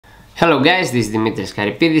Hello guys, this is Dimitris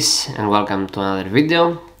Karipidis and welcome to another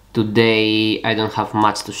video. Today I don't have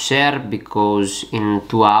much to share because in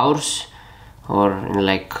 2 hours or in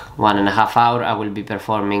like 1.5 hours I will be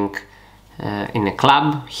performing in a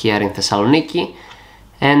club here in Thessaloniki,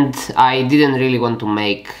 and I didn't really want to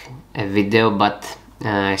make a video, but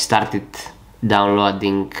I started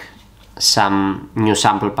downloading some new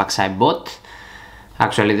sample packs I bought.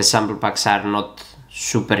 Actually the sample packs are not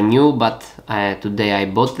super new, but today I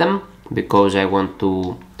bought them because I want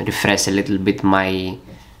to refresh a little bit my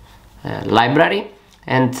library,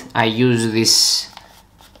 and I use this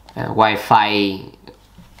Wi-Fi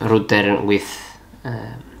router with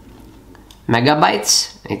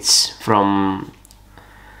megabytes. It's from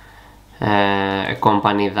a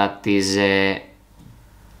company that is a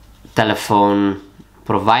telephone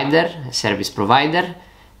provider, a service provider,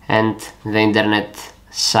 and the internet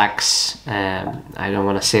sucks. I don't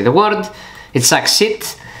want to say the word, it sucks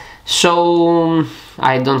shit. So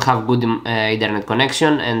I don't have good internet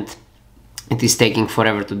connection, and it is taking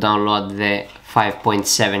forever to download the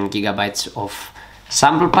 5.7 gigabytes of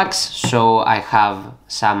sample packs. So I have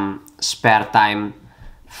some spare time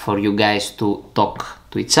for you guys to talk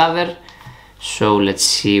to each other. So let's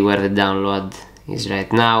see where the download is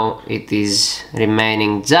right now. It is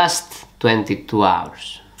remaining just 22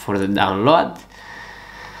 hours for the download.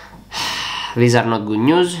 These are not good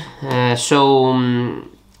news.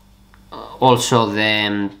 Also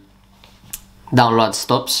the download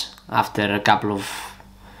stops after a couple of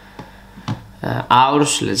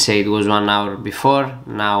hours. Let's say it was 1 hour before,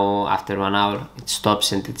 now after 1 hour it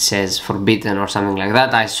stops and it says forbidden or something like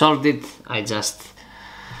that. I solved it. I just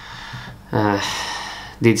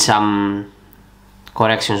did some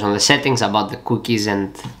corrections on the settings about the cookies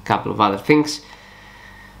and a couple of other things.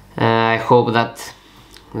 I hope that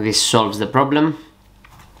this solves the problem.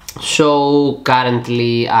 So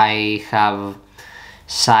currently I have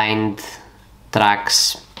signed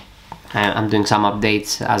tracks. I'm doing some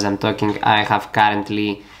updates as I'm talking. I have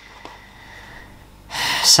currently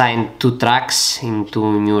signed 2 tracks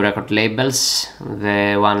into new record labels.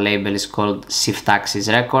 The one label is called Shift Axis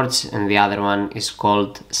Records and the other one is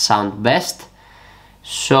called Sound Best.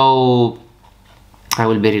 So I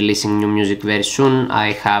will be releasing new music very soon.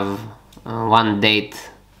 I have one date,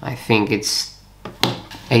 I think it's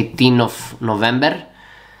 18th of November.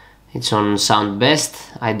 It's on Sound Best.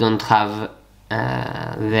 I don't have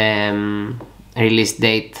the release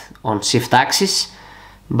date on Shift Axis,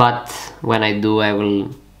 but when I do I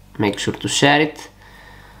will make sure to share it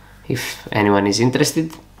if anyone is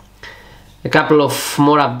interested. A couple of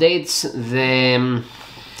more updates. The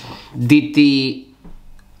DT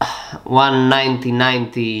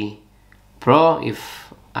 19090 Pro,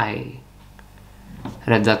 if I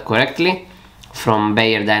read that correctly, from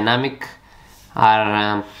Beyers Dynamic,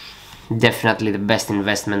 are definitely the best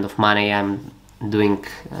investment of money I'm doing.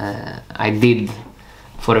 I did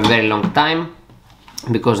for a very long time,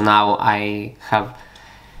 because now I have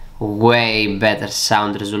way better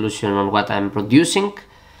sound resolution on what I'm producing.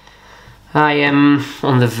 I am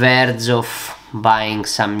on the verge of buying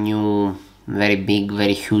some new very big,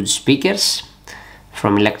 very huge speakers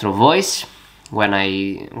from Electro Voice. When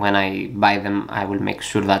I buy them I will make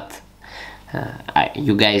sure that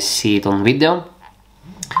you guys see it on video.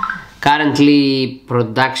 Currently,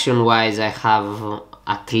 production wise, I have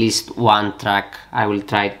at least 1 track I will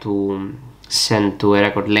try to send to a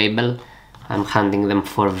record label. I'm hunting them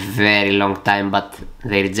for a very long time, but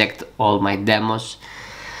they reject all my demos.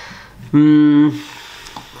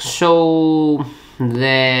 So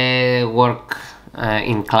the work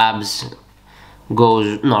in clubs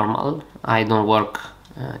goes normal. I don't work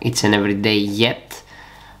each and every day yet.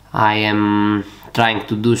 I am trying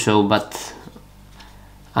to do so, but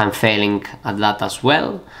I'm failing at that as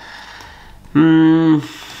well.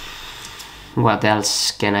 What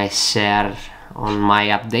else can I share on my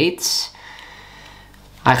updates?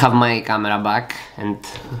 I have my camera back and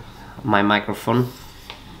my microphone,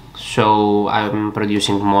 so I'm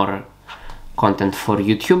producing more content for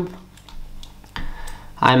YouTube.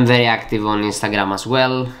 I'm very active on Instagram as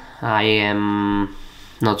well. I am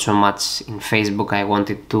not so much in Facebook. I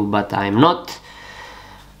wanted to, but I'm not.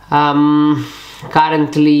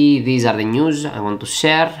 Currently these are the news I want to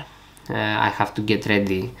share. I have to get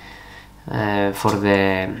ready for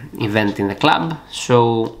the event in the club,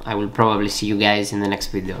 so I will probably see you guys in the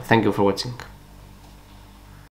next video. Thank you for watching.